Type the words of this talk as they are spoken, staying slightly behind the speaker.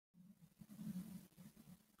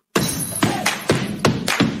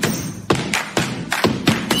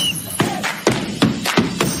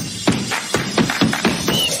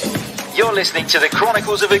You're listening to the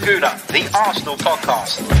Chronicles of Aguna, the Arsenal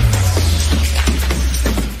podcast.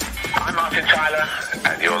 I'm Martin Tyler,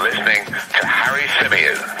 and you're listening to Harry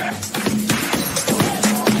Symeou.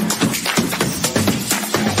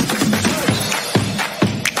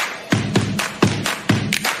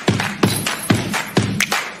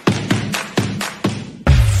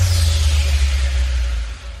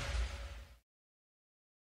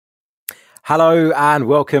 Hello and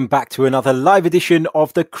welcome back to another live edition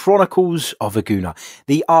of the Chronicles of Aguna,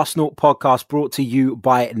 the Arsenal podcast brought to you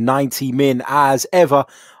by 90 Min. As ever,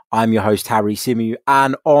 I'm your host, Harry Symeou,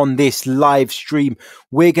 and on this live stream,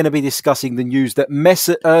 we're going to be discussing the news that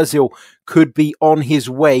Mesut Ozil could be on his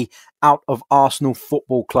way out of Arsenal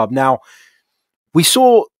Football Club. Now, we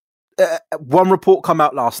saw one report come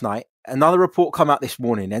out last night, another report come out this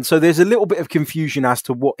morning, and so there's a little bit of confusion as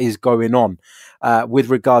to what is going on with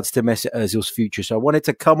regards to Mesut Ozil's future. So I wanted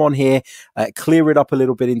to come on here, clear it up a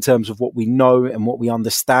little bit in terms of what we know and what we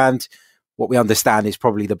understand. What we understand is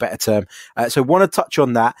probably the better term. So I want to touch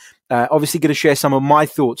on that. Obviously going to share some of my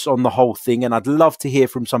thoughts on the whole thing, and I'd love to hear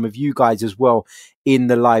from some of you guys as well in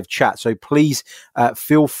the live chat. So please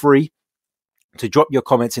feel free to drop your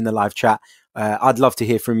comments in the live chat. I'd love to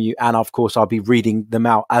hear from you. And of course, I'll be reading them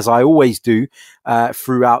out as I always do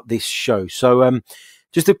throughout this show. So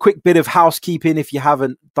just a quick bit of housekeeping. If you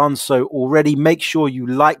haven't done so already, make sure you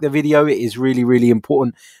like the video. It is really, really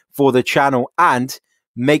important for the channel. And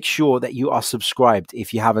make sure that you are subscribed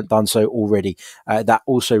if you haven't done so already. That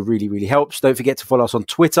also really, really helps. Don't forget to follow us on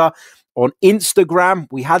Twitter. On Instagram,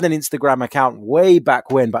 we had an Instagram account way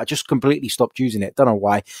back when, but I just completely stopped using it. Don't know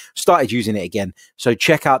why. Started using it again. So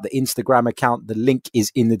check out the Instagram account. The link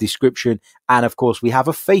is in the description. And of course, we have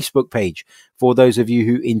a Facebook page for those of you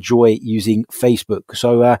who enjoy using Facebook.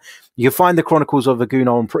 So you can find the Chronicles of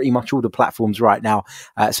Aguna on pretty much all the platforms right now.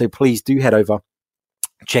 So please do head over.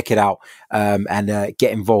 Check it out and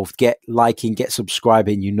get involved, get liking, get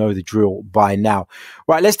subscribing. You know the drill by now.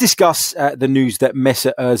 Right, let's discuss the news that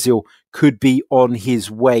Mesut Ozil could be on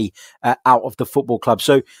his way out of the football club.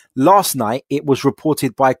 So last night, it was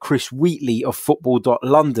reported by Chris Wheatley of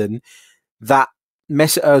Football.London that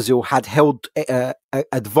Mesut Ozil had held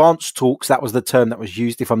advanced talks. That was the term that was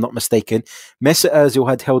used, if I'm not mistaken. Mesut Ozil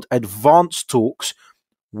had held advanced talks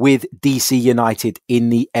with DC United in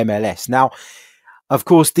the MLS. Now, of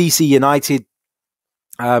course, DC United,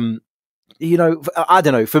 you know, I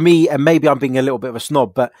don't know, for me, and maybe I'm being a little bit of a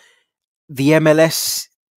snob, but the MLS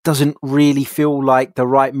doesn't really feel like the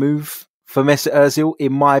right move for Mesut Ozil,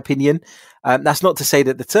 in my opinion. That's not to say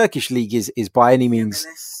that the Turkish league is by any means,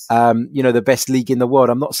 you know, the best league in the world.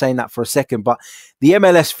 I'm not saying that for a second, but the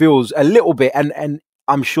MLS feels a little bit, and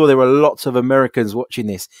I'm sure there are lots of Americans watching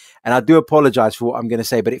this, and I do apologize for what I'm going to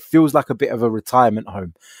say, but it feels like a bit of a retirement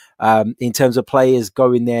home. In terms of players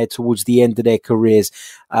going there towards the end of their careers.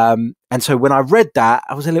 And so when I read that,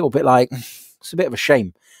 I was a little bit like, it's a bit of a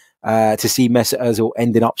shame to see Mesut Ozil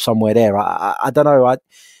ending up somewhere there. I don't know.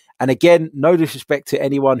 And again, no disrespect to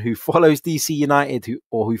anyone who follows DC United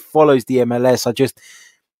who follows the MLS.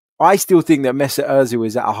 I still think that Mesut Ozil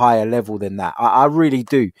is at a higher level than that. I really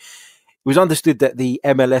do. It was understood that the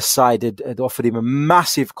MLS side had offered him a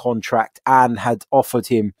massive contract and had offered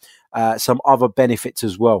him some other benefits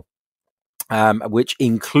as well. Which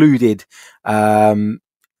included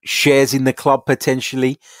shares in the club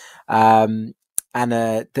potentially, and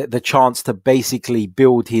the chance to basically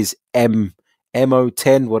build his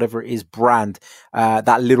MO10, whatever it is, brand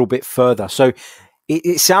that little bit further. So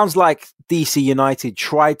it sounds like DC United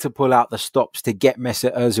tried to pull out the stops to get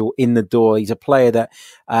Mesut Ozil in the door. He's a player that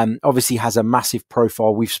obviously has a massive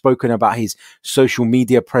profile. We've spoken about his social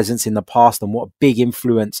media presence in the past and what a big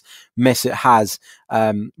influence Mesut has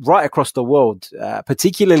right across the world,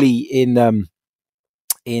 particularly in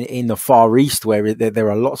the Far East, where there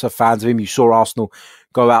are lots of fans of him. You saw Arsenal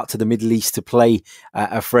go out to the Middle East to play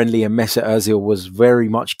a friendly, and Mesut Ozil was very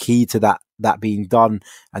much key to that being done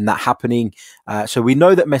and that happening. So we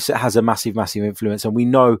know that Mesut has a massive, massive influence, and we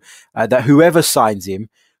know that whoever signs him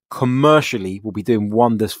commercially will be doing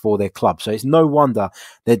wonders for their club. So it's no wonder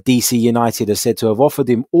that DC United are said to have offered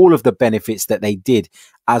him all of the benefits that they did,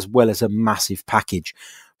 as well as a massive package.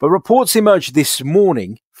 But reports emerged this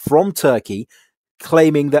morning from Turkey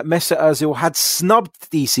claiming that Mesut Ozil had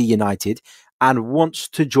snubbed DC United and wants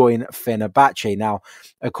to join Fenerbahce. Now,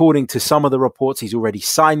 according to some of the reports, he's already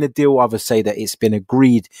signed the deal. Others say that it's been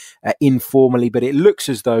agreed informally, but it looks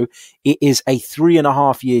as though it is a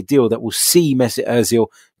 3.5-year deal that will see Mesut Ozil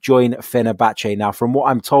join Fenerbahce. Now, from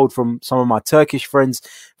what I'm told from some of my Turkish friends,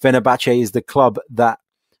 Fenerbahce is the club that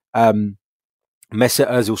Mesut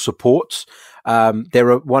Ozil supports.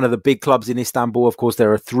 They're one of the big clubs in Istanbul. Of course,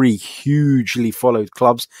 there are three hugely followed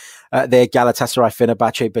clubs. They're Galatasaray,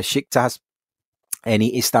 Fenerbahce, Besiktas.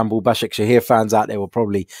 Any Istanbul Başakşehir fans out there will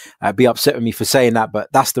probably be upset with me for saying that,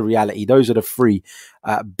 but that's the reality. Those are the three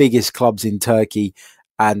biggest clubs in Turkey,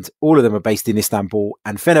 and all of them are based in Istanbul.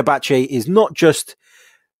 And Fenerbahce is not just,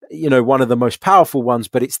 one of the most powerful ones,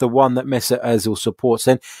 but it's the one that Mesut Ozil supports.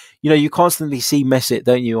 And, you constantly see Mesut,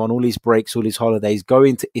 don't you, on all his breaks, all his holidays,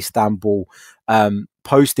 going to Istanbul,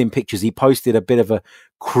 posting pictures. He posted a bit of a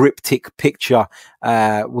cryptic picture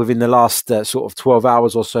within the last sort of 12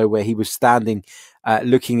 hours or so, where he was standing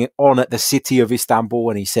looking on at the city of Istanbul,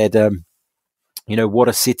 and he said, what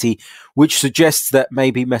a city, which suggests that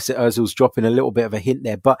maybe Mesut Ozil's dropping a little bit of a hint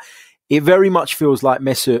there. But it very much feels like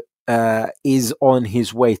Mesut is on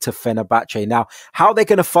his way to Fenerbahce. Now, how they're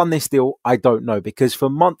going to fund this deal, I don't know, because for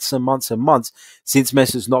months and months and months since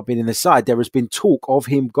Mesut's not been in the side, there has been talk of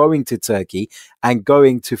him going to Turkey and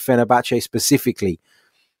going to Fenerbahce specifically.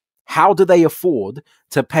 How do they afford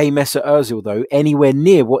to pay Mesut Ozil, though, anywhere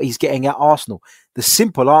near what he's getting at Arsenal? The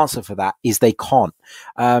simple answer for that is they can't.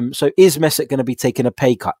 So is Mesut going to be taking a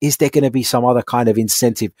pay cut? Is there going to be some other kind of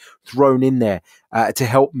incentive thrown in there to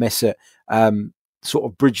help Mesut sort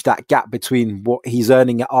of bridge that gap between what he's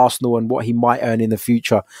earning at Arsenal and what he might earn in the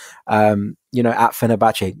future, at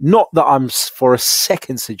Fenerbahce? Not that I'm for a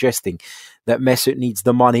second suggesting that Mesut needs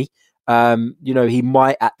the money. He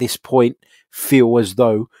might at this point feel as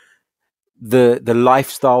though the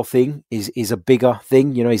lifestyle thing is a bigger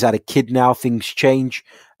thing. He's had a kid now, things change.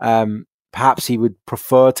 Perhaps he would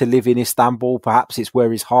prefer to live in Istanbul. Perhaps it's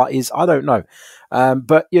where his heart is. I don't know.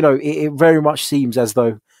 But, it very much seems as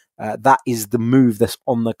though that is the move that's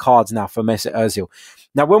on the cards now for Mesut Ozil.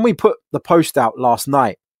 Now, when we put the post out last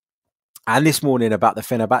night and this morning about the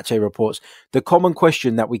Fenerbahce reports, the common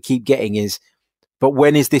question that we keep getting is, but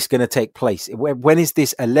when is this going to take place? When is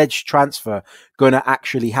this alleged transfer going to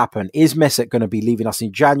actually happen? Is Mesut going to be leaving us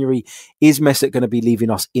in January? Is Mesut going to be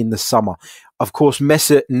leaving us in the summer? Of course,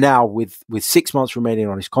 Mesut now with 6 months remaining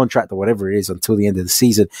on his contract or whatever it is until the end of the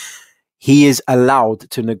season, he is allowed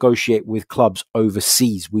to negotiate with clubs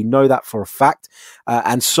overseas. We know that for a fact.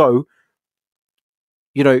 And so,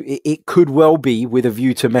 it could well be with a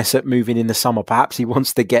view to Mesut moving in the summer. Perhaps he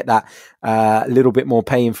wants to get that little bit more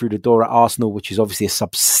paying through the door at Arsenal, which is obviously a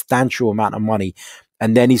substantial amount of money.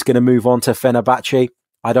 And then he's going to move on to Fenerbahce.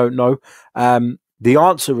 I don't know. The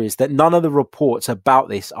answer is that none of the reports about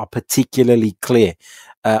this are particularly clear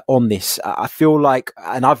on this. I feel like,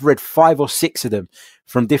 and I've read 5 or 6 of them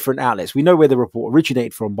from different outlets. We know where the report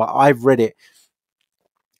originated from, but I've read it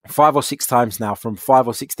 5 or 6 times now from 5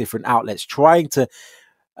 or 6 different outlets, trying to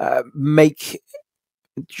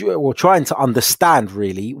trying to understand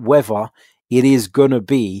really whether it is going to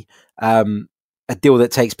be a deal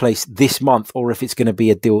that takes place this month or if it's going to be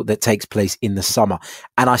a deal that takes place in the summer.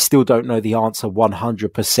 And I still don't know the answer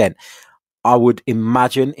 100%. I would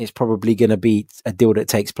imagine it's probably going to be a deal that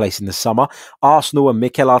takes place in the summer. Arsenal and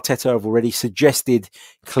Mikel Arteta have already suggested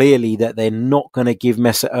clearly that they're not going to give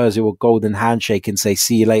Mesut Ozil a golden handshake and say,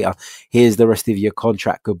 see you later, here's the rest of your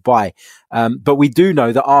contract, goodbye. But we do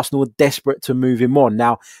know that Arsenal are desperate to move him on.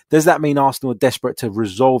 Now, does that mean Arsenal are desperate to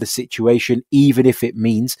resolve the situation, even if it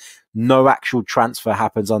means no actual transfer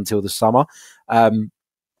happens until the summer?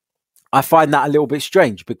 I find that a little bit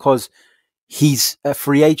strange because he's a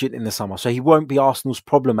free agent in the summer, so he won't be Arsenal's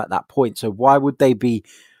problem at that point. So why would they be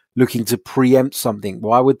looking to preempt something?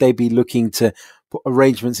 Why would they be looking to put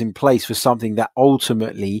arrangements in place for something that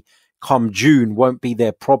ultimately, come June, won't be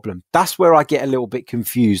their problem? That's where I get a little bit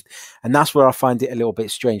confused, and that's where I find it a little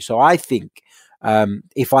bit strange. So I think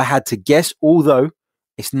if I had to guess, although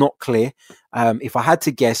it's not clear, if I had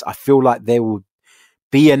to guess, I feel like there will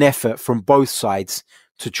be an effort from both sides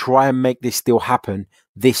to try and make this deal happen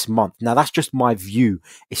this month. Now, that's just my view.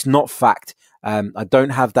 It's not fact. I don't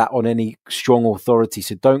have that on any strong authority,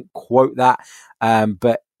 so don't quote that.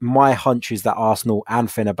 But my hunch is that Arsenal and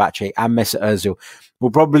Fenerbahce and Mesut Ozil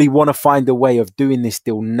will probably want to find a way of doing this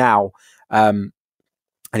deal now. And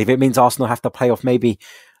if it means Arsenal have to pay off maybe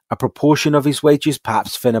a proportion of his wages,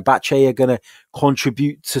 perhaps Fenerbahce are going to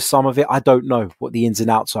contribute to some of it. I don't know what the ins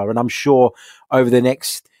and outs are. And I'm sure over the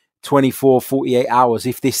next 24, 48 hours,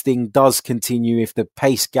 if this thing does continue, if the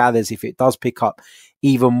pace gathers, if it does pick up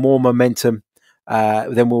even more momentum,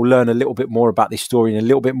 then we'll learn a little bit more about this story and a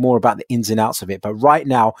little bit more about the ins and outs of it. But right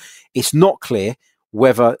now, it's not clear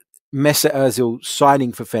whether Mesut Ozil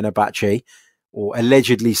signing for Fenerbahce or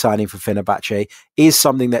allegedly signing for Fenerbahce is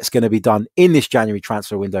something that's going to be done in this January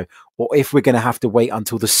transfer window, or if we're going to have to wait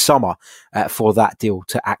until the summer for that deal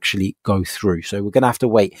to actually go through. So we're going to have to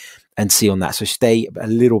wait and see on that. So stay a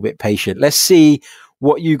little bit patient. Let's see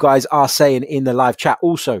what you guys are saying in the live chat.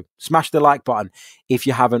 Also, smash the like button if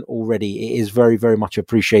you haven't already. It is very, very much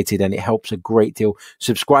appreciated and it helps a great deal.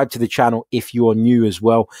 Subscribe to the channel if you're new as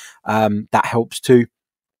well. That helps too.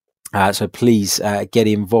 So please get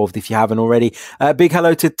involved if you haven't already. Big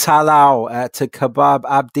hello to Talal, to Kebab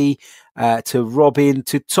Abdi, to Robin,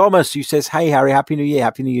 to Thomas, who says, hey, Harry, Happy New Year.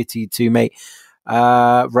 Happy New Year to you too, mate.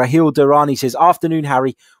 Rahil Durrani says, afternoon,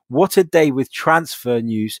 Harry. What a day with transfer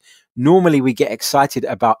news. Normally we get excited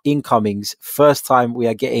about incomings. First time we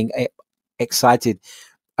are getting excited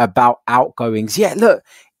about outgoings. Yeah, look,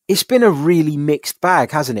 it's been a really mixed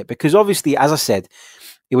bag, hasn't it? Because obviously, as I said,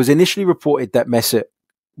 it was initially reported that Mesut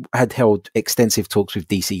had held extensive talks with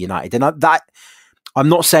DC United. And I'm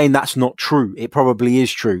not saying that's not true. It probably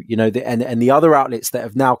is true. You know, and the other outlets that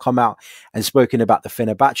have now come out and spoken about the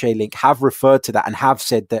Fenerbahce link have referred to that and have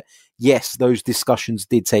said that, yes, those discussions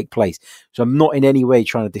did take place. So I'm not in any way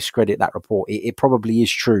trying to discredit that report. It probably is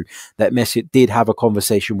true that Mesut did have a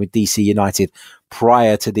conversation with DC United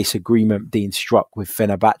prior to this agreement being struck with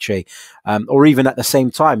Fenerbahce, or even at the same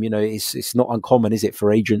time. You know, it's not uncommon, is it,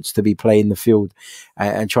 for agents to be playing the field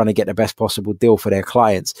and trying to get the best possible deal for their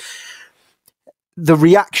clients. The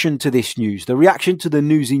reaction to this news, the reaction to the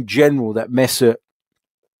news in general that Mesut,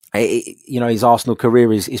 his Arsenal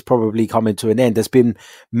career is probably coming to an end, has been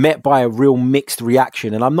met by a real mixed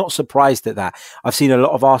reaction. And I'm not surprised at that. I've seen a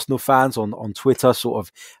lot of Arsenal fans on Twitter sort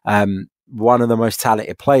of, one of the most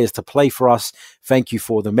talented players to play for us. Thank you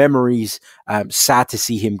for the memories. Sad to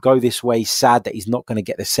see him go this way. Sad that he's not going to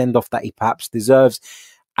get the send-off that he perhaps deserves.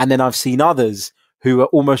 And then I've seen others who are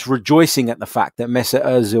almost rejoicing at the fact that Mesut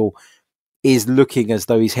Ozil is looking as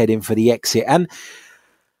though he's heading for the exit. And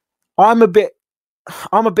I'm a bit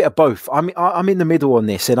of both. I'm in the middle on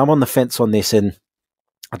this, and I'm on the fence on this. And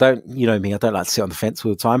I don't, you know me, I don't like to sit on the fence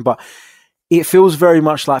all the time, but it feels very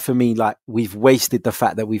much like, for me, like we've wasted the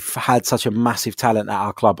fact that we've had such a massive talent at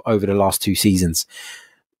our club over the last 2 seasons.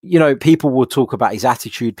 You know, people will talk about his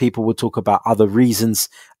attitude. People will talk about other reasons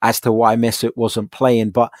as to why Mesut wasn't playing,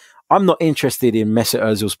 but I'm not interested in Mesut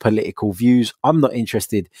Ozil's political views. I'm not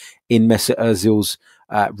interested in Mesut Ozil's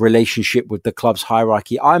relationship with the club's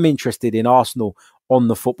hierarchy. I'm interested in Arsenal on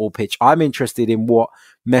the football pitch. I'm interested in what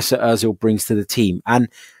Mesut Ozil brings to the team. And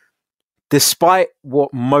despite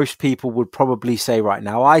what most people would probably say right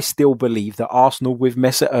now, I still believe that Arsenal with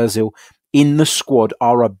Mesut Ozil in the squad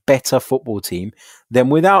are a better football team than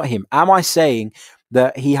without him. Am I saying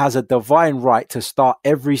that he has a divine right to start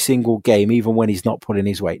every single game, even when he's not pulling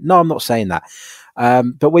his weight? No, I'm not saying that.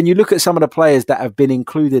 But when you look at some of the players that have been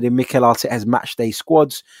included in Mikel Arteta's matchday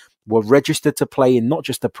squads, were registered to play in not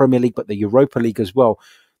just the Premier League, but the Europa League as well,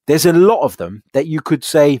 there's a lot of them that you could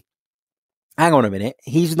say, hang on a minute,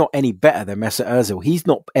 he's not any better than Mesut Ozil. He's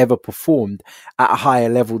not ever performed at a higher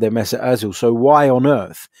level than Mesut Ozil. So why on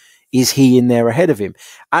earth is he in there ahead of him?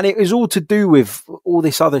 And it was all to do with all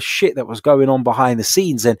this other shit that was going on behind the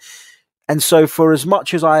scenes. And so for as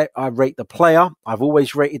much as I rate the player, I've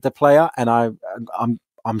always rated the player, and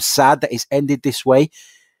I'm sad that it's ended this way.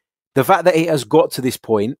 The fact that it has got to this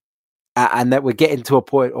point, and that we're getting to a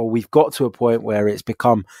point, or we've got to a point where it's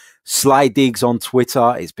become sly digs on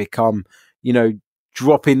Twitter. It's become,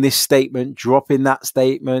 dropping this statement, dropping that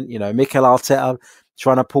statement, Mikel Arteta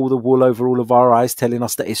trying to pull the wool over all of our eyes, telling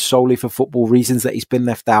us that it's solely for football reasons that he's been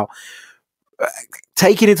left out.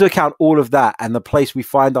 Taking into account all of that and the place we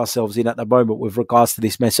find ourselves in at the moment with regards to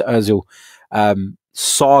this Mesut Ozil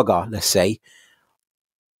saga, let's say,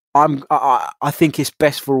 I think it's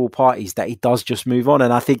best for all parties that he does just move on,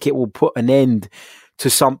 and I think it will put an end to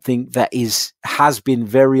something that has been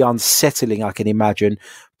very unsettling, I can imagine,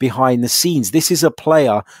 behind the scenes. This is a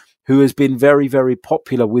player who has been very, very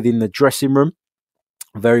popular within the dressing room,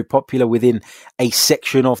 very popular within a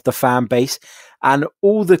section of the fan base, and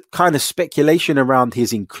all the kind of speculation around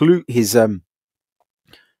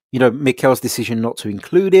Mikel's decision not to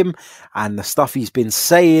include him and the stuff he's been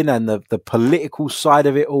saying and the political side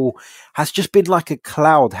of it all has just been like a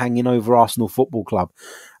cloud hanging over Arsenal Football Club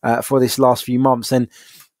for this last few months. And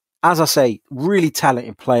as I say, really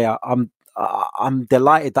talented player. I'm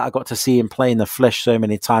delighted that I got to see him play in the flesh so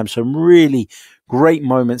many times. Some really great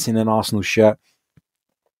moments in an Arsenal shirt.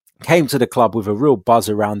 Came to the club with a real buzz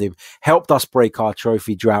around him, helped us break our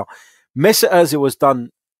trophy drought. Mesut Ozil has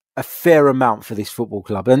done a fair amount for this football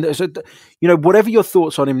club. And so, whatever your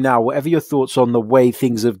thoughts on him now, whatever your thoughts on the way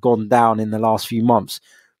things have gone down in the last few months,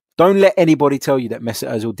 don't let anybody tell you that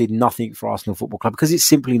Mesut Ozil did nothing for Arsenal Football Club, because it's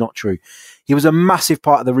simply not true. He was a massive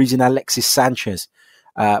part of the reason Alexis Sanchez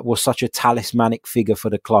was such a talismanic figure for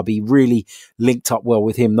the club. He really linked up well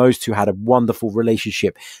with him. Those two had a wonderful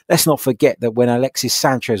relationship. Let's not forget that when Alexis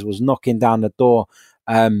Sanchez was knocking down the door,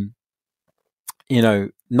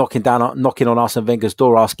 knocking on Arsene Wenger's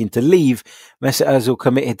door, asking to leave, Mesut Ozil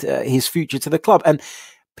committed his future to the club. And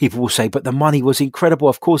people will say, but the money was incredible.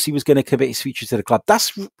 Of course, he was going to commit his future to the club.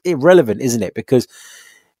 That's irrelevant, isn't it? Because,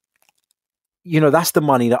 that's the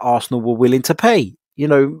money that Arsenal were willing to pay.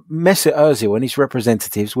 Mesut Ozil and his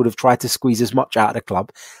representatives would have tried to squeeze as much out of the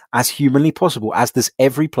club as humanly possible, as does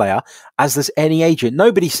every player, as does any agent.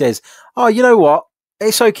 Nobody says, oh, you know what?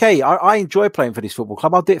 It's okay. I enjoy playing for this football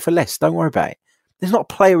club. I'll do it for less. Don't worry about it. There's not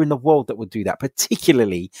a player in the world that would do that,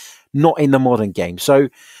 particularly not in the modern game. So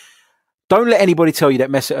don't let anybody tell you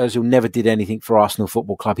that Mesut Ozil never did anything for Arsenal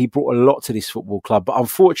Football Club. He brought a lot to this football club, but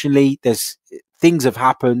unfortunately, things have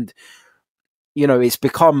happened. It's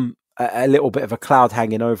become a little bit of a cloud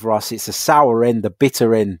hanging over us. It's a sour end, a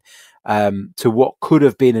bitter end to what could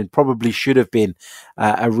have been and probably should have been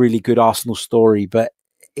a really good Arsenal story. But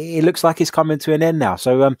it looks like it's coming to an end now.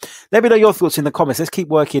 So let me know your thoughts in the comments. Let's keep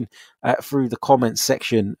working through the comments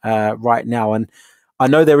section right now. And I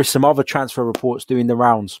know there is some other transfer reports doing the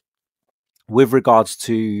rounds with regards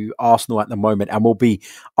to Arsenal at the moment, and we'll be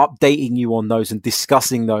updating you on those and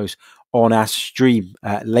discussing those on our stream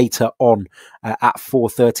later on at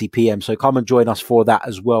 4:30 p.m. So come and join us for that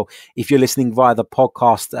as well. If you're listening via the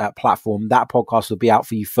podcast platform, that podcast will be out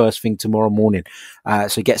for you first thing tomorrow morning.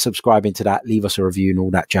 So get subscribing to that, leave us a review and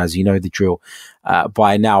all that jazz. You know the drill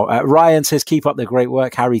by now. Ryan says, keep up the great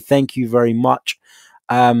work, Harry. Thank you very much.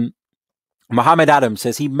 Mohammed Adam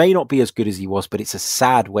says he may not be as good as he was, but it's a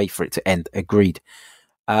sad way for it to end. Agreed.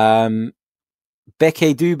 Beke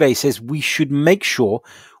Dube says we should make sure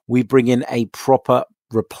we bring in a proper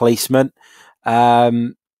replacement.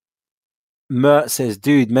 Mert says,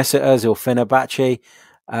 dude, Mesut Ozil, Fenerbahce.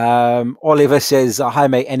 Oliver says, hi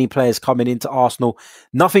mate, any players coming into Arsenal?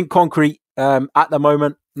 Nothing concrete at the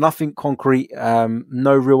moment. Nothing concrete.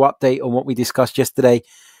 No real update on what we discussed yesterday.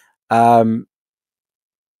 So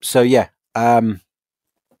yeah,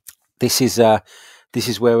 this is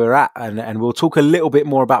where we're at, and we'll talk a little bit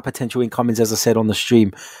more about potential incomings, as I said on the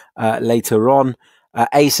stream later on.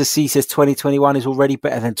 Asa C says 2021 is already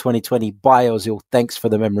better than 2020. Bye, Ozil. Thanks for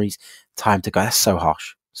the memories. Time to go. That's so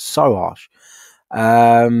harsh. So harsh.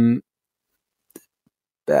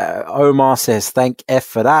 Omar says thank F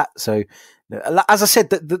for that. So, as I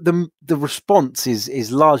said, the response is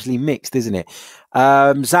largely mixed, isn't it?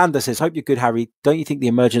 Xander says, hope you're good, Harry. Don't you think the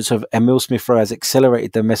emergence of Emil Smith-Rowe has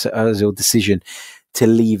accelerated the Mesut Ozil decision to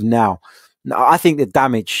leave now? No, I think the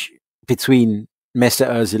damage between Mesut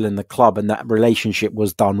Ozil and the club and that relationship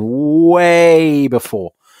was done way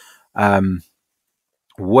before Emil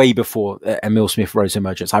Smith-Rowe's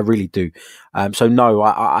emergence. I really do. So no,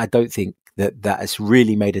 I don't think that has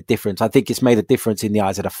really made a difference. I think it's made a difference in the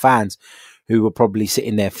eyes of the fans who were probably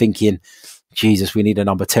sitting there thinking, Jesus, we need a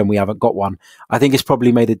number 10. We haven't got one. I think it's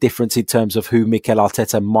probably made a difference in terms of who Mikel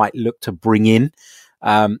Arteta might look to bring in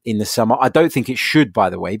the summer. I don't think it should, by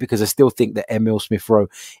the way, because I still think that Emil Smith-Rowe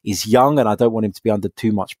is young and I don't want him to be under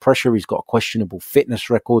too much pressure. He's got a questionable fitness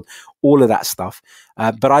record, all of that stuff.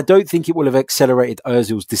 But I don't think it will have accelerated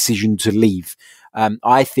Ozil's decision to leave.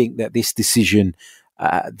 I think that this decision,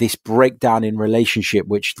 this breakdown in relationship,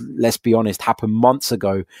 which, let's be honest, happened months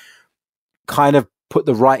ago, kind of put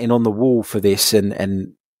the writing on the wall for this.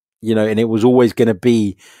 And it was always going to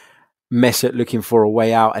be Mesut looking for a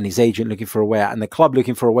way out and his agent looking for a way out and the club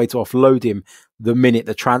looking for a way to offload him the minute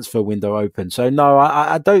the transfer window opened. So no,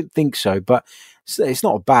 I don't think so, but it's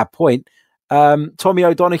not a bad point. Tommy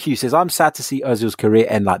O'Donoghue says, I'm sad to see Ozil's career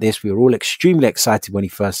end like this. We were all extremely excited when he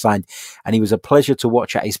first signed and he was a pleasure to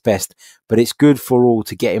watch at his best, but it's good for all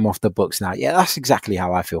to get him off the books now. Yeah, that's exactly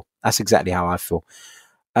how I feel.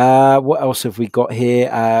 What else have we got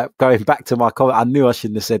here? Going back to my comment, I knew I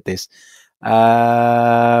shouldn't have said this.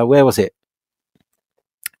 Where was it?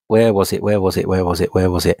 Let's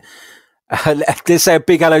say a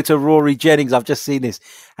big hello to Rory Jennings. I've just seen this.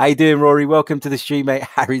 How you doing, Rory? Welcome to the stream, mate.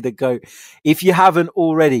 Harry the GOAT. If you haven't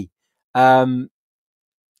already,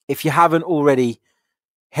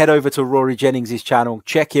 head over to Rory Jennings' channel,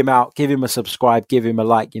 check him out, give him a subscribe, give him a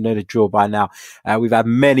like. You know the drill by now. We've had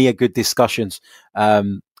many a good discussions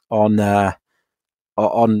on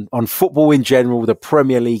football in general, the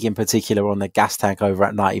Premier League in particular, on the gas tank over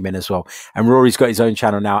at 90 Min as well. And Rory's got his own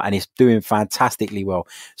channel now and he's doing fantastically well.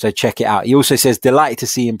 So check it out. He also says, delighted to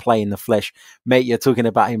see him play in the flesh. Mate, you're talking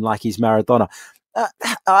about him like he's Maradona.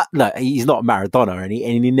 No, he's not Maradona and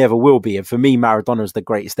he never will be. And for me, Maradona is the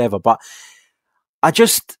greatest ever. But I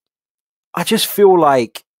just feel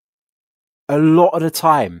like a lot of the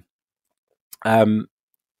time, Mesut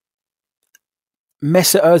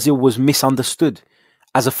Ozil was misunderstood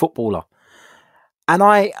as a footballer. And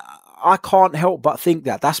I can't help but think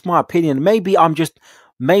that. That's my opinion. Maybe I'm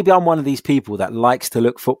one of these people that likes to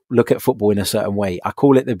look at football in a certain way. I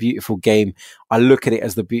call it the beautiful game. I look at it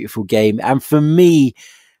as the beautiful game. And for me,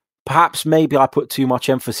 perhaps maybe I put too much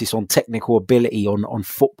emphasis on technical ability, on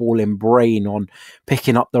footballing brain, on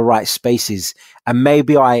picking up the right spaces. And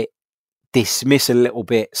maybe I dismiss a little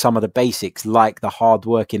bit some of the basics, like the hard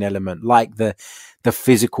working element, like the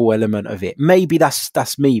physical element of it. Maybe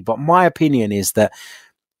that's me. But my opinion is that,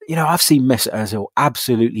 I've seen Mesut Ozil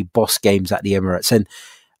absolutely boss games at the Emirates. And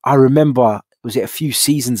I remember, was it a few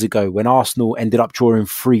seasons ago when Arsenal ended up drawing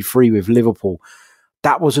 3-3 with Liverpool?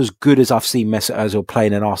 That was as good as I've seen Mesut Ozil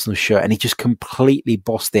playing an Arsenal shirt, and he just completely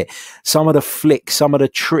bossed it. Some of the flicks, some of the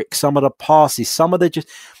tricks, some of the passes, some of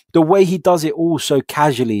the way he does it all so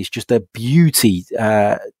casually is just a beauty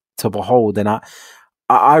to behold. And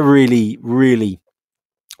I really, really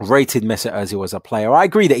rated Mesut Ozil as a player. I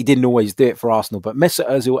agree that he didn't always do it for Arsenal, but Mesut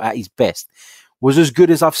Ozil at his best was as good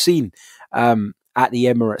as I've seen at the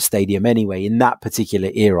Emirates Stadium anyway, in that particular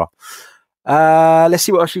era. Let's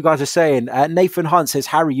see what else you guys are saying. Nathan Hunt says,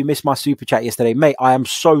 Harry, you missed my super chat yesterday. Mate, I am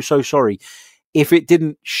so sorry. If it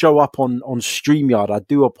didn't show up on StreamYard, I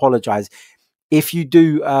do apologize. If you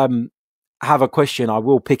do have a question, I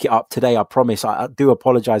will pick it up today. I promise. I do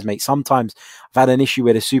apologize, mate. Sometimes I've had an issue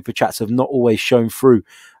where the super chats have not always shown through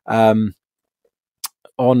on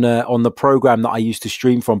the program that I used to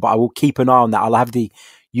stream from, but I will keep an eye on that. I'll have the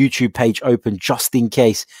YouTube page open just in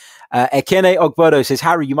case. Ekene Ogbodo says,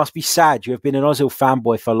 Harry, you must be sad. You have been an Ozil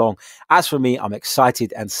fanboy for long. As for me, I'm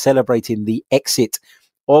excited and celebrating the exit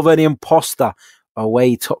of an imposter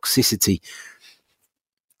away toxicity.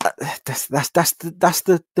 That's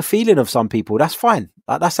the feeling of some people. That's fine.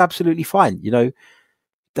 That's absolutely fine.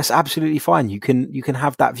 That's absolutely fine. You can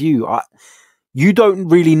have that view. You don't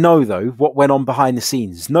really know though what went on behind the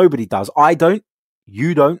scenes. Nobody does. I don't.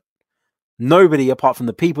 You don't. Nobody apart from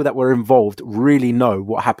the people that were involved really know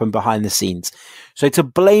what happened behind the scenes. So to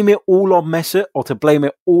blame it all on Mesut or to blame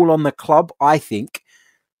it all on the club, I think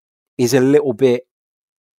is a little bit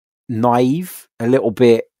naive, a little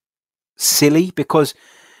bit silly, because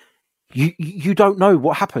you don't know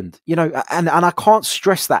what happened, and I can't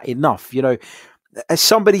stress that enough.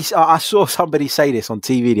 As I saw somebody say this on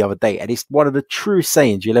TV the other day, and it's one of the truest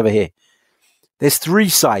sayings you'll ever hear. There's 3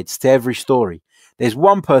 sides to every story. There's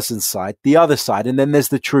one person's side, the other side, and then there's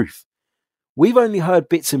the truth. We've only heard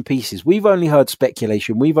bits and pieces. We've only heard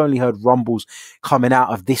speculation. We've only heard rumbles coming out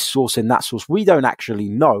of this source and that source. We don't actually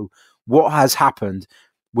know what has happened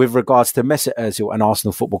with regards to Mesut Ozil and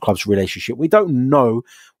Arsenal Football Club's relationship. We don't know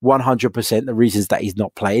 100% the reasons that he's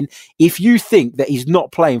not playing. If you think that he's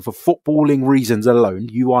not playing for footballing reasons alone,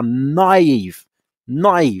 you are naive.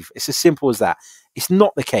 Naive. It's as simple as that. It's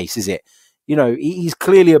not the case, is it? He's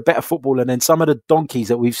clearly a better footballer than some of the donkeys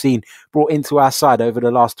that we've seen brought into our side over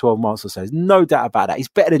the last 12 months or so. There's no doubt about that. He's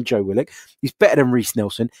better than Joe Willock. He's better than Reece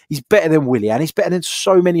Nelson. He's better than Willian. He's better than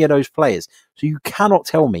so many of those players. So you cannot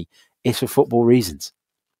tell me it's for football reasons.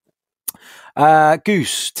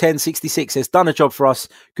 Goose 1066 says, done a job for us,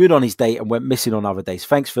 good on his day and went missing on other days.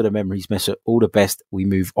 Thanks for the memories, Mesut. All the best. We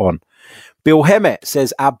move on. Bill Hemmett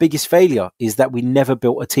says, our biggest failure is that we never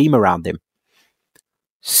built a team around him.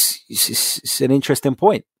 It's an interesting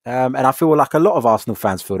point. And I feel like a lot of Arsenal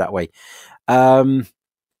fans feel that way. Sam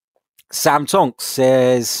Tonks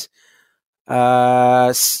says,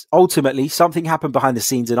 ultimately, something happened behind the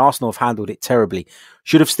scenes and Arsenal have handled it terribly.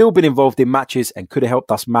 Should have still been involved in matches and could have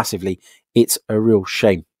helped us massively. It's a real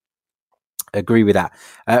shame. Agree with that.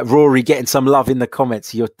 Rory getting some love in the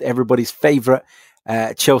comments. You're everybody's favourite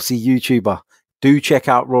Chelsea YouTuber. Do check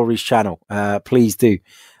out Rory's channel. Please do.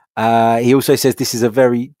 He also says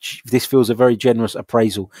this feels a very generous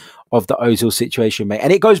appraisal of the Ozil situation, mate.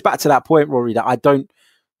 And it goes back to that point, Rory, that I don't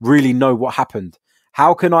really know what happened.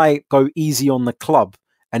 How can I go easy on the club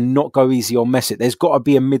and not go easy on Mesut? There's got to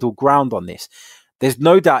be a middle ground on this. There's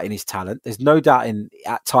no doubt in his talent. There's no doubt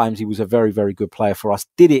at times he was a very, very good player for us.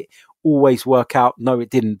 Did it always work out? No,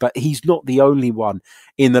 it didn't. But he's not the only one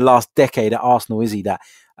in the last decade at Arsenal, is he, that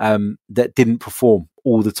didn't perform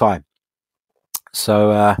all the time.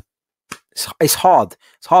 So it's hard.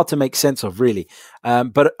 It's hard to make sense of, really.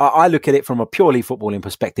 But I look at it from a purely footballing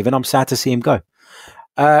perspective, and I'm sad to see him go.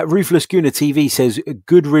 Ruthless Guna TV says,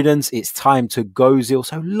 good riddance. It's time to go, Ozil.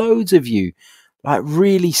 So loads of you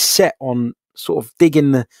really set on sort of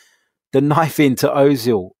digging the knife into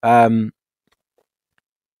Ozil. As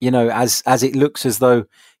it looks as though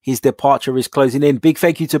his departure is closing in. Big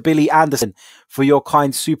thank you to Billy Anderson for your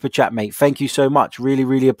kind super chat, mate. Thank you so much. Really,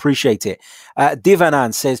 really appreciate it.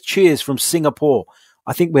 Divanan says, cheers from Singapore.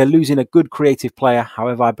 I think we're losing a good creative player.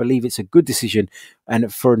 However, I believe it's a good decision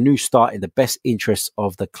and for a new start in the best interests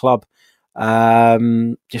of the club.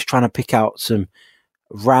 Just trying to pick out some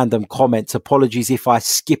random comments. Apologies if I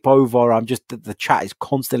skip over. I'm just, the chat is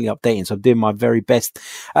constantly updating, so I'm doing my very best.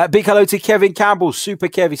 Big hello to Kevin Campbell, Super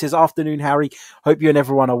Kev. He says, afternoon, Harry. Hope you and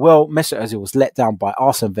everyone are well. Mesut Ozil was let down by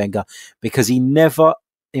Arsene Wenger because he never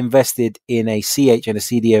invested in a CH and a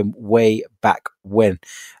CDM way back when.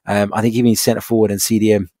 I think he means centre forward and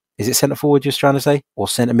CDM. Is it centre forward just trying to say? Or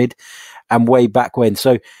centre mid? And way back when.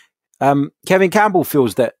 So Kevin Campbell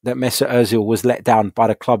feels that Mesut Ozil was let down by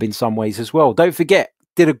the club in some ways as well. Don't forget,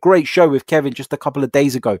 did a great show with Kevin just a couple of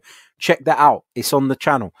days ago. Check that out. It's on the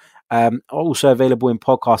channel. Also available in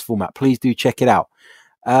podcast format. Please do check it out.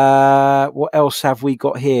 What else have we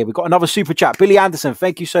got here? We've got another super chat. Billy Anderson,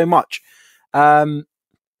 thank you so much.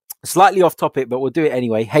 Slightly off topic, but we'll do it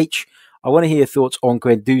anyway. H, I want to hear your thoughts on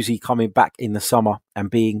Guendouzi coming back in the summer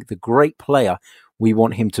and being the great player we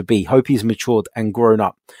want him to be. Hope he's matured and grown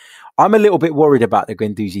up. I'm a little bit worried about the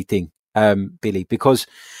Guendouzi thing, Billy, because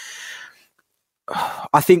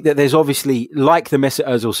I think that there's obviously, like the Mesut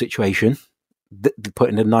Ozil situation,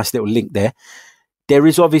 putting a nice little link there, there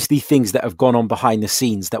is obviously things that have gone on behind the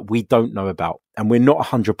scenes that we don't know about and we're not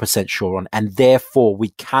 100% sure on. And therefore, we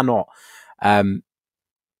cannot,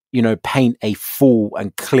 paint a full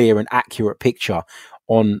and clear and accurate picture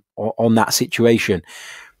on that situation.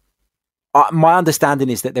 My understanding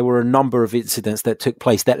is that there were a number of incidents that took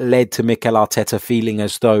place that led to Mikel Arteta feeling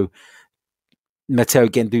as though Matteo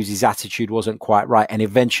Guendouzi's attitude wasn't quite right and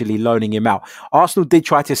eventually loaning him out. Arsenal did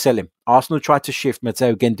try to sell him. Arsenal tried to shift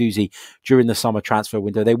Matteo Guendouzi during the summer transfer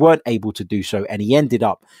window. They weren't able to do so, and he ended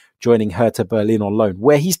up joining Hertha Berlin on loan,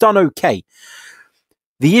 where he's done okay.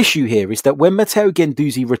 The issue here is that when Matteo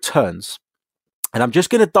Guendouzi returns, and I'm just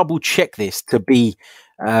going to double check this to be,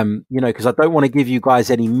 because I don't want to give you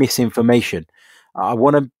guys any misinformation. I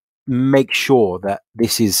want to make sure that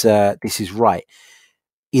this is right.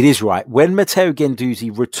 It is right. When Matteo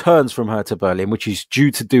Guendouzi returns from Hertha Berlin, which he's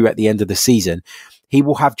due to do at the end of the season, he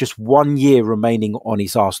will have just 1 year remaining on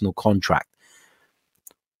his Arsenal contract.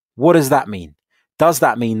 What does that mean? Does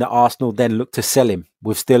that mean that Arsenal then look to sell him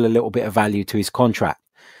with still a little bit of value to his contract?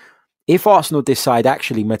 If Arsenal decide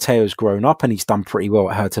actually Matteo's grown up and he's done pretty well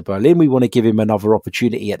at Hertha Berlin, we want to give him another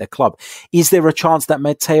opportunity at the club. Is there a chance that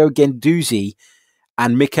Matteo Guendouzi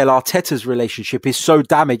and Mikel Arteta's relationship is so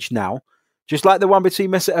damaged now, just like the one between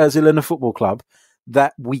Mesut Ozil and the football club,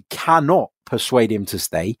 that we cannot persuade him to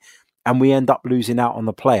stay and we end up losing out on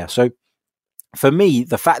the player? So for me,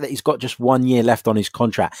 the fact that he's got just 1 year left on his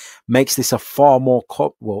contract makes this a far more,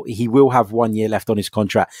 he will have 1 year left on his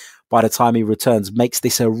contract by the time he returns, makes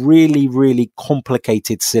this a really, really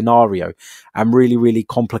complicated scenario and really, really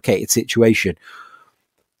complicated situation.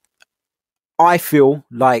 I feel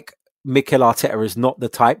like Mikel Arteta is not the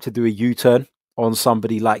type to do a U-turn on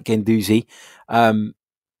somebody like Guendouzi. I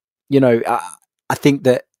think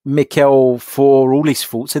that Mikel, for all his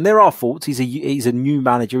faults, and there are faults, he's a new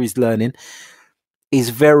manager, he's learning, is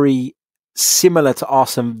very similar to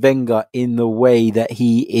Arsene Wenger in the way that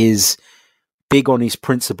he is big on his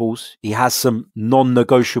principles. He has some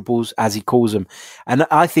non-negotiables, as he calls them. And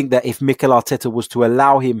I think that if Mikel Arteta was to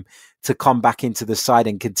allow him to come back into the side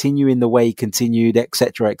and continue in the way he continued,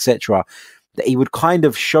 etc., that he would kind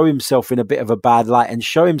of show himself in a bit of a bad light and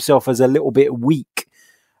show himself as a little bit weak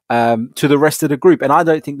to the rest of the group. And I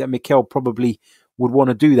don't think that Mikel probably would want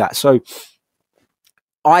to do that. So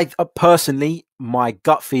I personally, my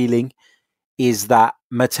gut feeling is that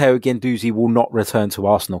Matteo Guendouzi will not return to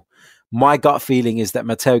Arsenal. My gut feeling is that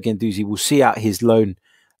Matteo Guendouzi will see out his loan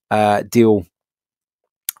deal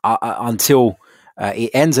until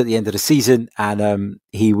it ends at the end of the season, and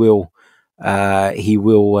he will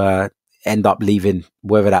end up leaving,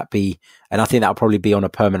 whether that be, and I think that'll probably be on a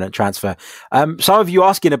permanent transfer. Some of you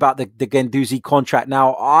asking about the Guendouzi contract.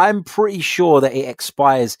 Now, I'm pretty sure that it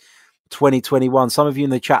expires 2021. Some of you in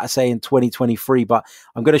the chat are saying 2023, but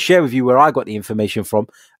I'm going to share with you where I got the information from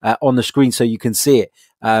on the screen so you can see it.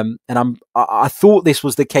 And I thought this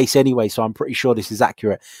was the case anyway, so I'm pretty sure this is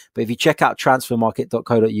accurate. But if you check out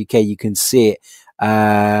transfermarket.co.uk, you can see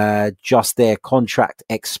it just there. Contract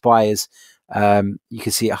expires. You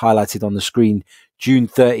can see it highlighted on the screen, June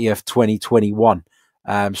 30th, 2021.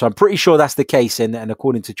 So I'm pretty sure that's the case. And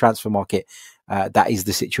according to Transfer Market, that is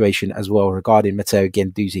the situation as well regarding Matteo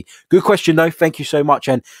Guendouzi. Good question, though. Thank you so much.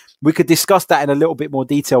 And we could discuss that in a little bit more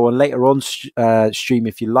detail on later on stream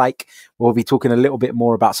if you like. We'll be talking a little bit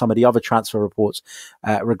more about some of the other transfer reports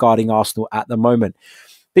regarding Arsenal at the moment.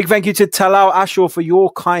 Big thank you to Talal Ashur for your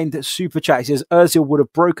kind super chat. He says Ozil would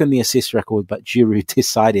have broken the assist record, but Giroud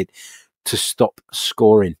decided to stop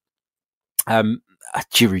scoring.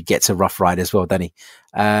 Giroud gets a rough ride as well, doesn't he?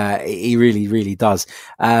 He really, really does.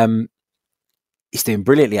 He's doing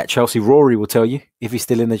brilliantly at Chelsea. Rory will tell you, if he's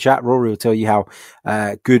still in the chat, Rory will tell you how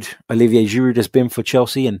good Olivier Giroud has been for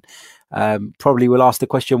Chelsea, and probably will ask the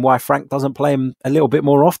question why Frank doesn't play him a little bit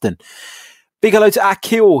more often. Big hello to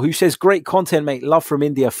Akhil, who says, great content, mate. Love from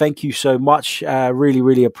India. Thank you so much. Really,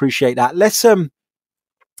 really appreciate that. Let's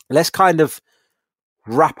kind of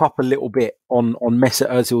wrap up a little bit on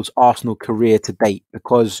Mesut Ozil's Arsenal career to date,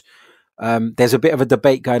 because there's a bit of a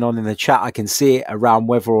debate going on in the chat. I can see it around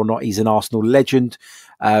whether or not he's an Arsenal legend,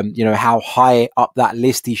 how high up that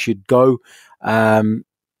list he should go.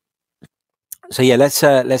 So yeah, let's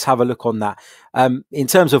have a look on that. In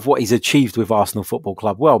terms of what he's achieved with Arsenal Football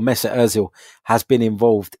Club, well, Mesut Ozil has been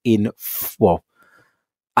involved in, well,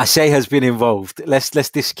 I say has been involved. Let's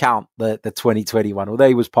discount the 2021, although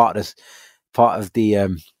he was part of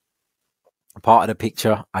the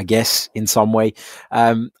picture, I guess, in some way.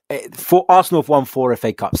 For Arsenal have won 4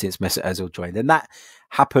 FA Cups since Mesut Ozil joined, and that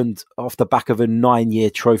happened off the back of a 9-year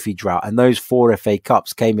trophy drought, and those 4 FA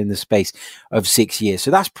Cups came in the space of 6 years.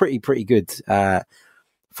 So that's pretty good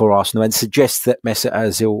for Arsenal, and suggests that Mesut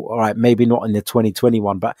Ozil, all right, maybe not in the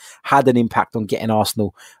 2021, but had an impact on getting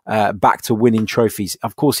Arsenal back to winning trophies.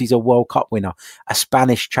 Of course, he's a World Cup winner, a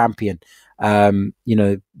Spanish champion,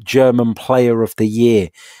 German Player of the Year,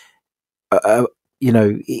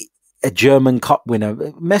 a German Cup winner.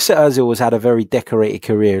 Mesut Ozil has had a very decorated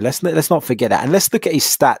career. Let's not forget that. And let's look at his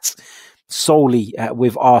stats solely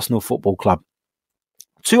with Arsenal Football Club.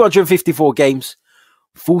 254 games,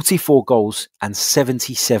 44 goals and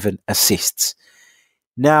 77 assists.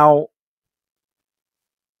 Now,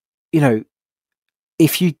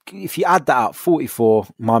 if you add that up, 44,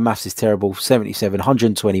 my maths is terrible, 77,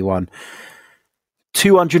 121,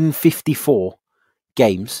 254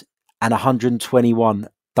 games and 121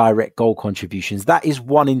 direct goal contributions. That is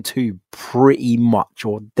 1 in 2 pretty much,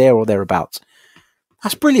 or thereabouts.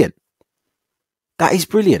 That's brilliant. That is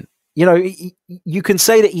brilliant. You can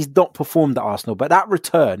say that he's not performed at Arsenal, but that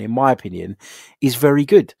return, in my opinion, is very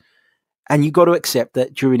good. And you got to accept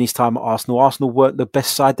that during his time at Arsenal weren't the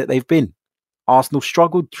best side that they've been. Arsenal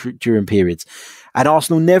struggled during periods, and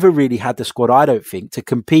Arsenal never really had the squad, I don't think, to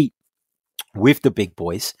compete with the big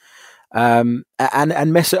boys. And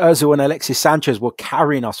Mesut Ozil and Alexis Sanchez were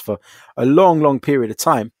carrying us for a long period of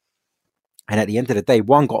time. And at the end of the day,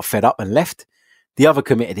 one got fed up and left. The other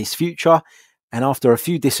committed his future. And after a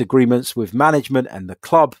few disagreements with management and the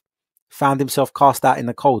club, found himself cast out in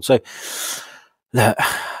the cold. So look,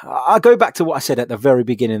 I'll go back to what I said at the very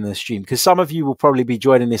beginning of the stream, because some of you will probably be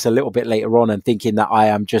joining this a little bit later on and thinking that I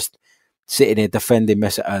am just sitting here defending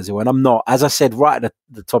Mesut Ozil. And I'm not. As I said right at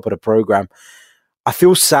the top of the program, I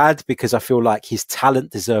feel sad because I feel like his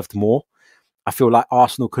talent deserved more. I feel like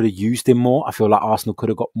Arsenal could have used him more. I feel like Arsenal could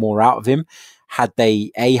have got more out of him had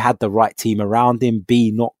they, A, had the right team around him,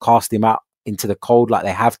 B, not cast him out into the cold like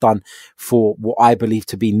they have done for what I believe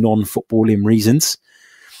to be non-footballing reasons.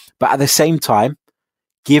 But at the same time,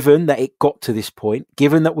 given that it got to this point,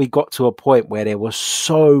 given that we got to a point where there was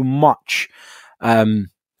so much, bad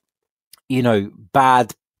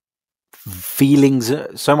feelings,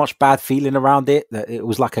 so much bad feeling around it, that it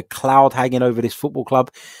was like a cloud hanging over this football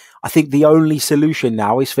club, I think the only solution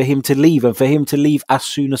now is for him to leave, and for him to leave as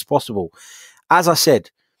soon as possible. As I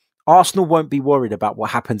said, Arsenal won't be worried about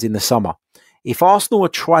what happens in the summer. If Arsenal are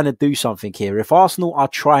trying to do something here, if Arsenal are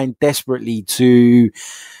trying desperately to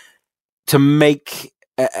make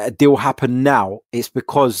a deal happen now, it's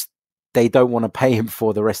because they don't want to pay him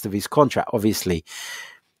for the rest of his contract, obviously.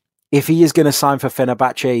 If he is going to sign for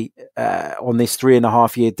Fenerbahce on this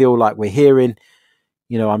 3.5-year deal like we're hearing,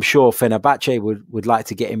 I'm sure Fenerbahce would like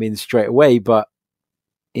to get him in straight away. But,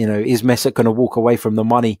 is Mesut going to walk away from the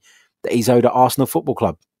money that he's owed at Arsenal Football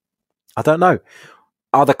Club? I don't know.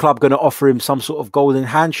 Are the club going to offer him some sort of golden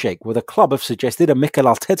handshake? Well, the club have suggested, and Mikel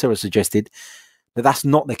Arteta has suggested, that that's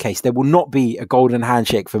not the case. There will not be a golden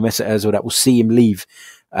handshake for Mesut Ozil that will see him leave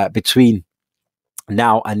between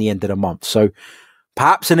now and the end of the month. So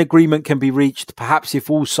perhaps an agreement can be reached. Perhaps if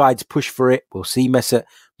all sides push for it, we'll see Mesut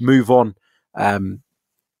move on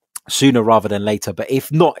sooner rather than later. But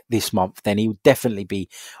if not this month, then he will definitely be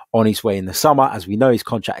on his way in the summer. As we know, his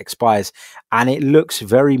contract expires, and it looks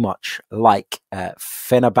very much like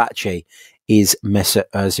Fenerbahce is Mesut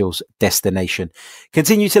Ozil's destination.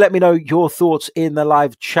 Continue to let me know your thoughts in the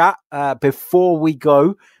live chat. Before we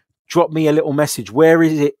go, drop me a little message. Where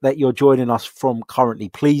is it that you're joining us from currently?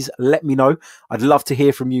 Please let me know. I'd love to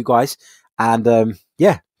hear from you guys. And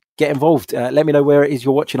get involved. Let me know where it is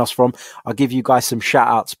you're watching us from. I'll give you guys some shout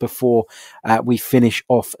outs before we finish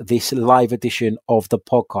off this live edition of the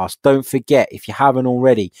podcast. Don't forget, if you haven't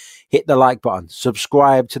already, hit the like button,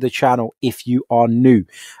 subscribe to the channel if you are new.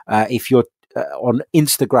 If you're on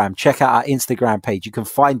Instagram, check out our Instagram page. You can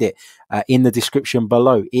find it in the description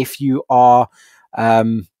below. If you are a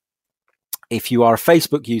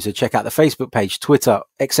Facebook user, check out the Facebook page, Twitter,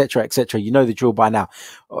 etc., etc. You know the drill by now.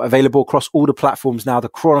 Available across all the platforms now. The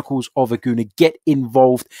Chronicles of a Gooner. Get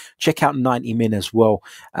involved. Check out 90 Min as well.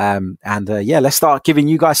 Let's start giving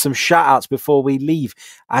you guys some shout outs before we leave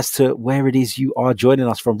as to where it is you are joining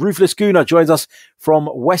us from. Ruthless Gooner joins us from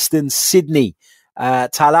Western Sydney.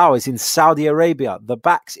 Talal is in Saudi Arabia. The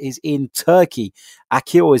Backs is in Turkey.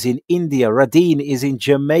 Akil is in India. Radin is in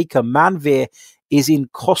Jamaica. Manveer is in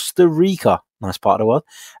Costa Rica. Nice part of the world.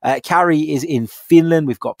 Carrie is in Finland.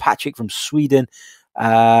 We've got Patrick from Sweden.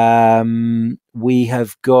 We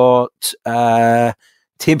have got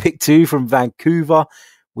Timbuktu from Vancouver.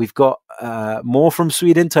 We've got more from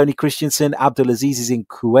Sweden. Tony Christensen. Abdulaziz is in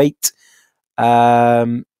Kuwait.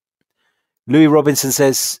 Louis Robinson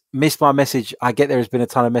says, missed my message. I get there has been a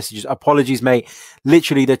ton of messages. Apologies, mate.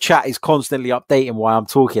 Literally, the chat is constantly updating while I'm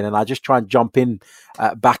talking, and I just try and jump in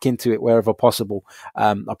back into it wherever possible.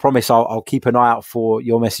 I promise I'll keep an eye out for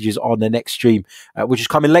your messages on the next stream, which is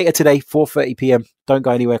coming later today, 4:30 p.m. Don't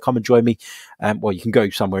go anywhere. Come and join me. Well, you can go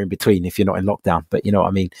somewhere in between if you're not in lockdown, but you know what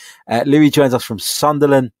I mean. Louis joins us from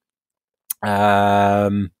Sunderland. Well,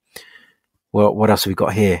 what else have we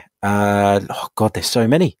got here? Oh, God, there's so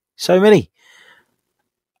many.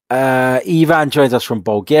 Ivan joins us from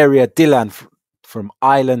Bulgaria. Dylan from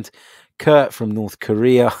Ireland. Kurt from North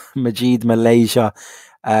Korea. Majid, Malaysia.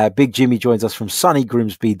 Big Jimmy joins us from sunny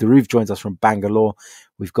Grimsby. Daruf joins us from Bangalore.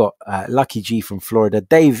 We've got Lucky G from Florida.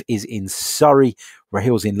 Dave is in Surrey.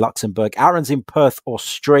 Rahil's in Luxembourg. Aaron's in Perth,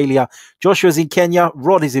 Australia. Joshua's in Kenya.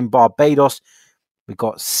 Rod is in Barbados. We've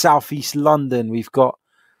got Southeast London. We've got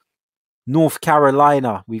North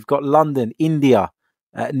Carolina. We've got London, India.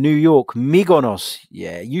 New York, Mykonos.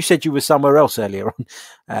 Yeah, you said you were somewhere else earlier on.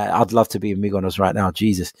 I'd love to be in Mykonos right now.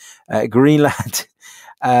 Jesus. Greenland.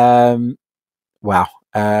 Wow.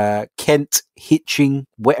 Kent, Hitching,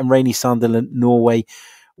 wet and rainy Sunderland, Norway,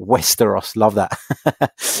 Westeros. Love that.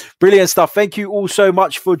 Brilliant stuff. Thank you all so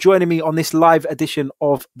much for joining me on this live edition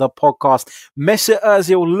of the podcast. Mesut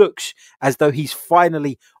Ozil looks as though he's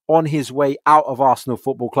finally on his way out of Arsenal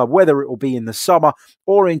Football Club. Whether it will be in the summer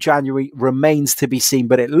or in January remains to be seen,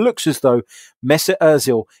 but it looks as though Mesut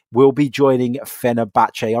Ozil will be joining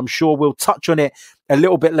Fenerbahce. I'm sure we'll touch on it a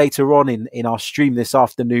little bit later on in our stream this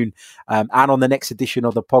afternoon and on the next edition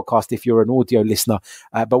of the podcast if you're an audio listener.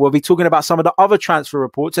 But we'll be talking about some of the other transfer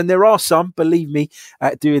reports, and there are some, believe me,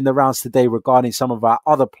 doing the rounds today regarding some of our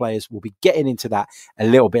other players. We'll be getting into that a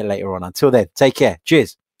little bit later on. Until then, take care.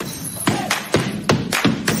 Cheers.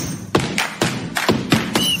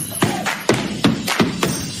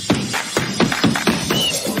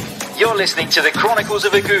 You're listening to the Chronicles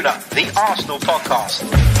of a Gooner, the Arsenal podcast.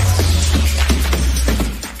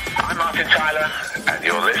 I'm Martin Tyler, and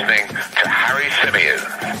you're listening to Harry Symeou.